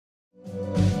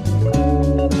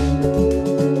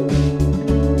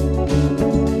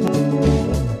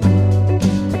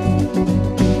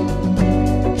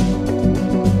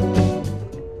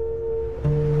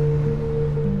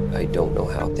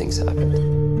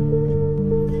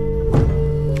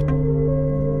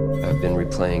been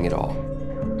replaying it all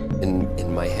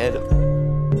in my head,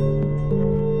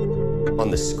 on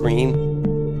the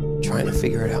screen, trying to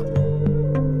figure it out.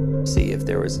 See if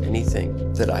there was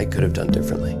anything that I could have done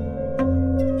differently.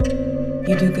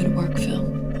 You do good work, Phil.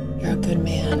 You're a good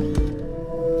man.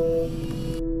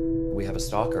 We have a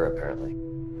stalker, apparently.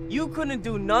 You couldn't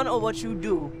do none of what you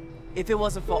do if it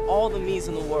wasn't for all the me's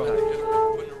in the world.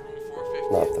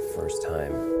 Not the first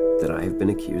time that I've been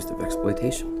accused of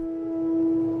exploitation.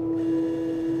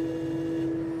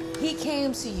 He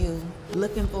came to you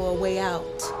looking for a way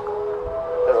out.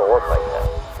 Doesn't work like that.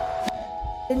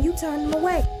 And you turned him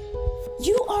away.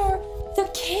 You are the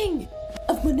king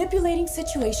of manipulating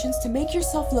situations to make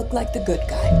yourself look like the good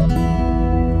guy.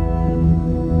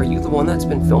 Are you the one that's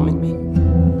been filming me?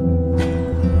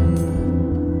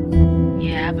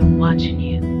 Yeah, I've been watching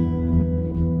you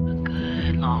a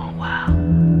good long while.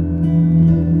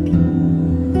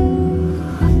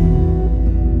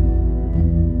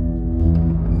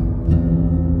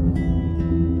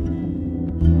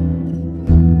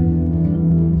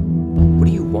 What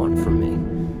do you want from me?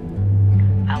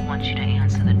 I want you to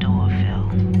answer the door, Phil.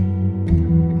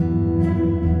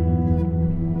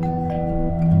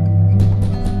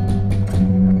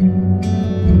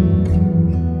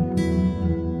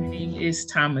 My name is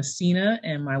Thomasina,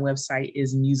 and my website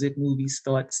is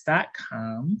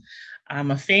MusicMoviesThoughts.com.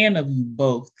 I'm a fan of you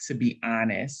both, to be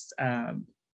honest.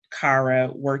 Carra,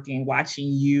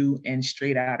 watching you in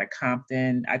Straight Outta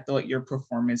Compton, I thought your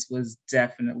performance was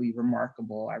definitely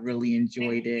remarkable. I really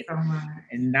enjoyed it.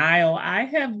 And Nile, I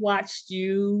have watched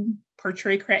you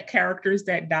portray characters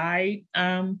that died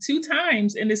 2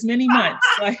 times in as many months.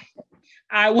 Like,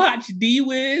 I watched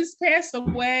D-Wiz pass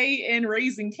away in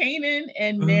Raising Canaan,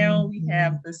 and now we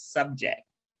have The Subject,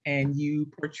 and you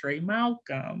portray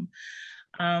Malcolm.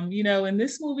 And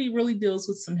this movie really deals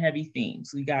with some heavy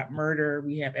themes. We got murder,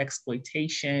 we have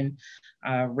exploitation,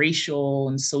 racial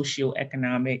and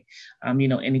socioeconomic,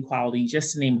 inequality,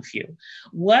 just to name a few.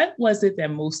 What was it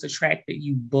that most attracted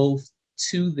you both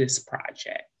to this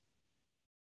project?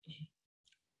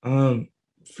 For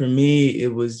me,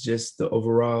 it was just the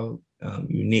overall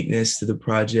uniqueness to the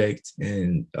project,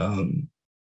 and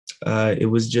it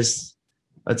was just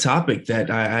a topic that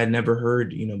I had never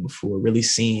heard, before, really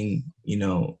seen,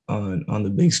 on the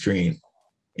big screen.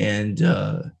 And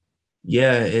at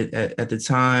the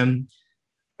time,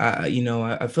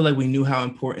 I feel like we knew how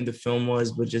important the film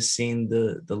was, but just seeing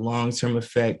the long-term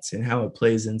effects and how it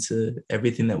plays into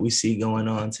everything that we see going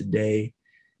on today.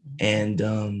 And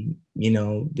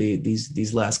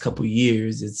these last couple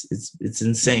years, it's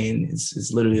insane.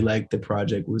 It's literally like the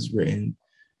project was written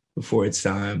before its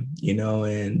time,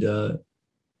 and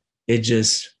it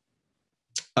just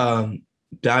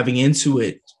diving into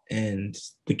it, and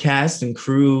the cast and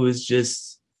crew is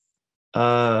just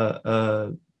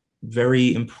a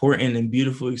very important and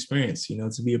beautiful experience,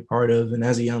 to be a part of. And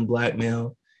as a young Black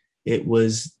male, it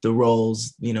was the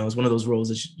roles, it's one of those roles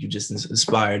that you just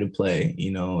aspire to play,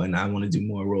 and I want to do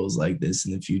more roles like this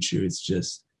in the future. It's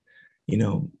just,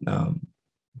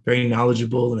 very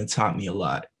knowledgeable, and it taught me a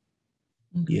lot.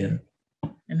 Okay. Yeah.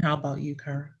 And how about you,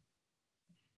 Carra?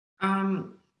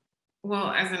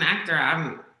 Well, as an actor,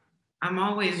 I'm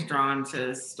always drawn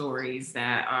to stories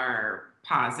that are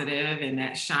positive and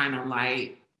that shine a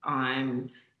light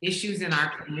on issues in our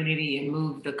community and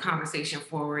move the conversation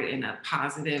forward in a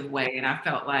positive way. And I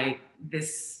felt like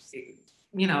this,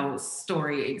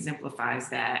 story exemplifies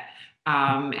that.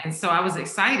 And so I was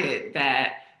excited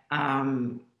that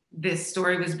this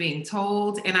story was being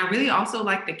told. And I really also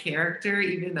like the character,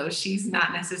 even though she's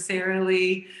not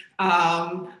necessarily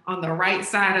on the right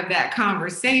side of that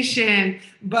conversation.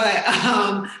 But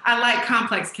I like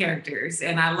complex characters,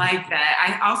 and I like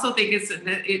that. I also think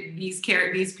these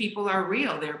people are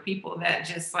real. They're people that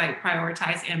just like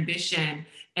prioritize ambition,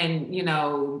 and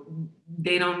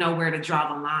they don't know where to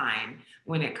draw the line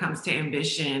when it comes to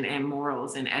ambition and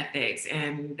morals and ethics,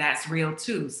 and that's real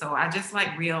too. So I just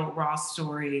like real, raw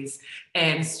stories,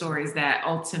 and stories that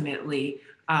ultimately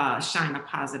shine a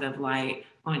positive light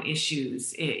on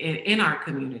issues in our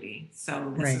community.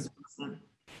 So this is awesome.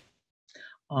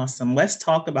 Awesome. Let's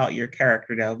talk about your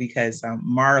character though, because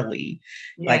Marley,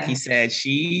 like you said,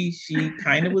 she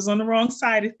kind of was on the wrong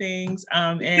side of things,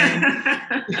 and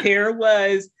there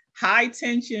was high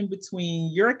tension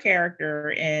between your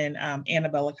character and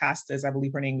Annabelle Acosta's, I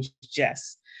believe her name was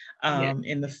Jess,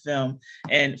 in the film,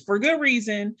 and for good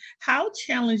reason. How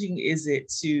challenging is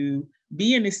it to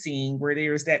be in a scene where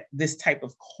there's this type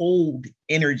of cold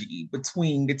energy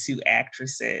between the two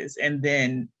actresses, and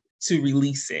then to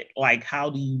release it? Like, how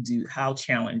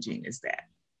challenging is that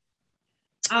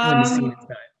when the scene is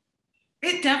done?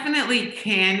 It definitely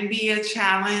can be a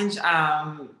challenge.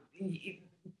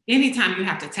 Anytime you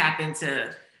have to tap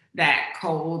into that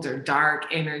cold or dark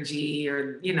energy,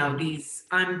 or, you know, these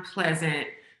unpleasant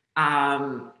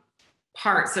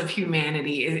parts of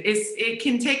humanity, it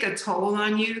can take a toll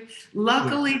on you.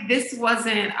 Luckily, this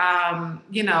wasn't,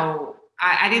 you know,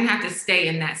 I didn't have to stay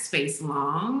in that space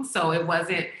long, so it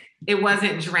wasn't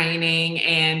draining.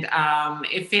 And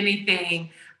if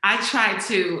anything, I try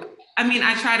to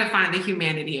find the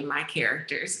humanity in my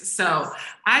characters. So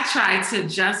I try to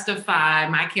justify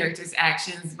my character's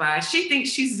actions by, she thinks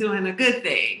she's doing a good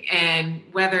thing, and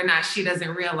whether or not she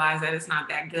doesn't realize that it's not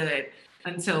that good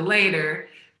until later,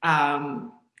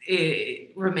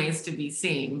 it remains to be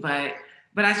seen. But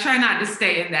I try not to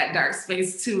stay in that dark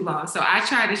space too long. So I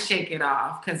try to shake it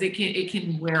off, because it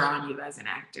can wear on you as an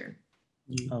actor.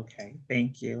 Okay,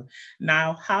 thank you.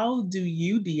 Now, how do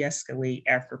you de-escalate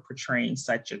after portraying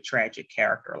such a tragic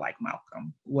character like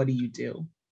Malcolm? What do you do?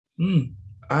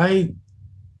 I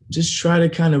just try to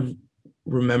kind of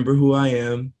remember who I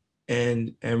am,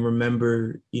 and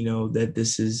remember, you know, that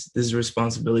this is a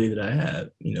responsibility that I have,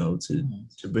 you know,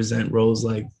 to present roles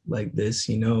like this.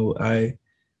 You know, I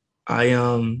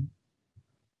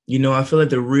you know, I feel like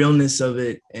the realness of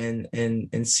it, and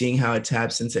seeing how it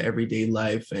taps into everyday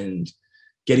life, and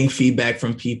getting feedback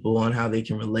from people on how they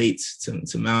can relate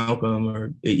to Malcolm,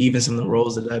 or even some of the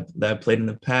roles that I played in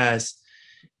the past.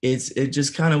 It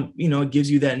just kind of, you know, it gives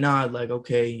you that nod, like,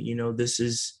 okay, you know, this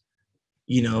is,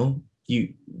 you know,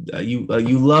 you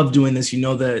love doing this, you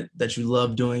know, that you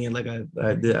love doing it. Like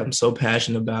I'm so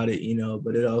passionate about it, you know,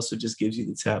 but it also just gives you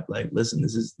the tap, like, listen,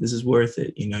 this is worth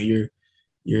it. You know,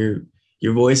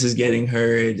 your voice is getting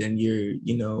heard, and you're,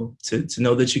 you know, to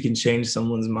know that you can change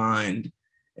someone's mind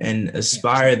and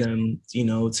aspire them, you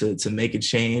know, to make a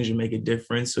change and make a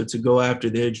difference, or to go after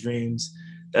their dreams.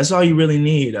 That's all you really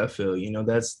need, I feel. You know,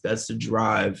 that's the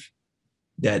drive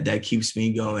that keeps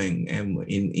me going. And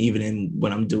even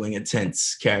when I'm doing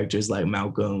intense characters like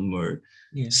Malcolm, or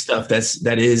stuff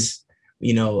that is,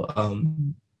 you know,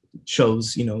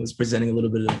 shows, you know, is presenting a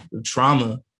little bit of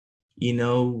trauma, you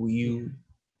know, you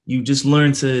just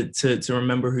learn to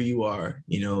remember who you are,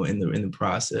 you know, in the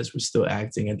process. We're still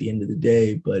acting at the end of the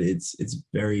day, but it's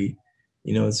very,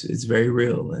 you know, it's very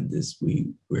real, and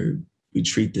we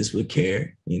treat this with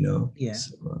care, you know.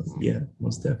 So,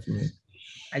 most definitely.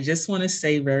 I just want to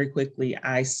say very quickly,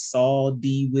 I saw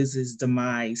D-Wiz's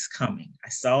demise coming. I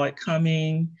saw it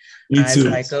coming. Me too. I was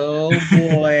like, oh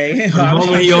boy. The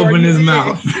moment he opened his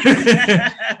mouth,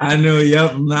 I knew,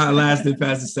 yep, I'm not lasting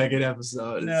past the second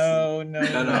episode. No.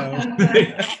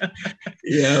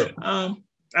 Yeah.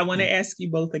 I want to ask you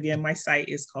both again. My site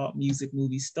is called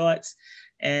MusicMoviesThoughts.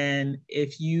 And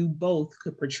if you both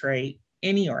could portray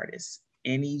any artist,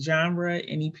 any genre,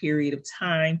 any period of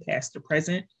time, past or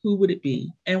present, who would it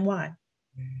be and why?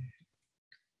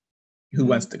 Who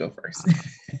wants to go first?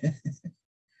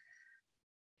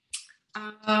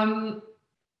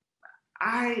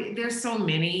 There's so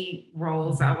many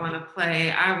roles I want to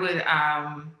play. I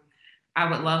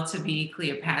would love to be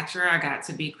Cleopatra. I got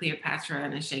to be Cleopatra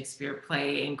in a Shakespeare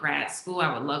play in grad school.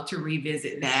 I would love to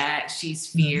revisit that. She's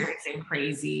fierce and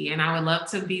crazy. And I would love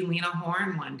to be Lena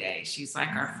Horne one day. She's like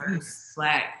our first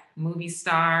Black movie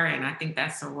star. And I think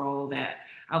that's a role that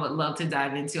I would love to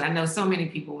dive into. I know so many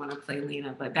people want to play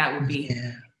Lena, but that would be,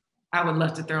 I would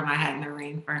love to throw my hat in the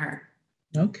ring for her.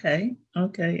 Okay.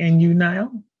 And you,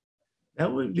 Nile?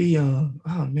 That would be, oh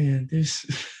man, there's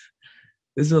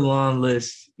a long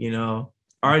list, you know.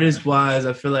 Artist wise,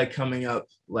 I feel like coming up,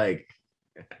 like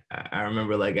I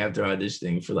remember, like after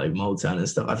auditioning for like Motown and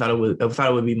stuff, I thought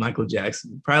it would be Michael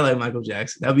Jackson, probably like Michael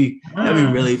Jackson. That'd be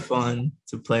really fun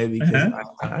to play, because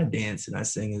I dance and I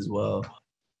sing as well.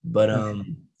 But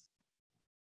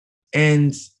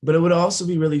but it would also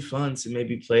be really fun to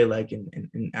maybe play like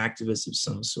an activist of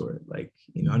some sort. Like,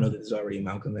 you know, I know there's already a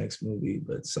Malcolm X movie,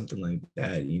 but something like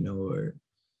that, you know, or,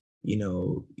 you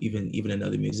know, even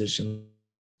another musician,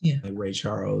 like Ray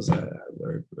Charles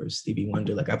or Stevie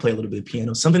Wonder. Like I play a little bit of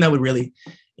piano, something that would really,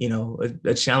 you know,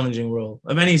 a challenging role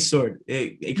of any sort.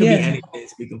 It could be anything,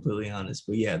 to be completely honest.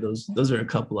 But yeah, those are a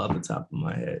couple off the top of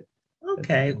my head.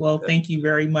 Okay, well, thank you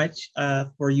very much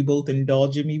for you both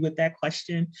indulging me with that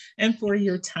question and for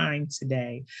your time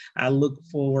today. I look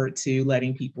forward to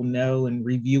letting people know and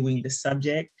reviewing the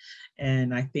subject.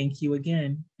 And I thank you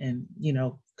again, and, you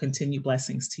know, continue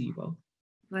blessings to you both.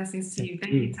 Blessings to you.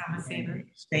 Thank you, Thomasina.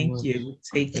 Thank you.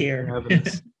 Take care.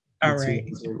 All right.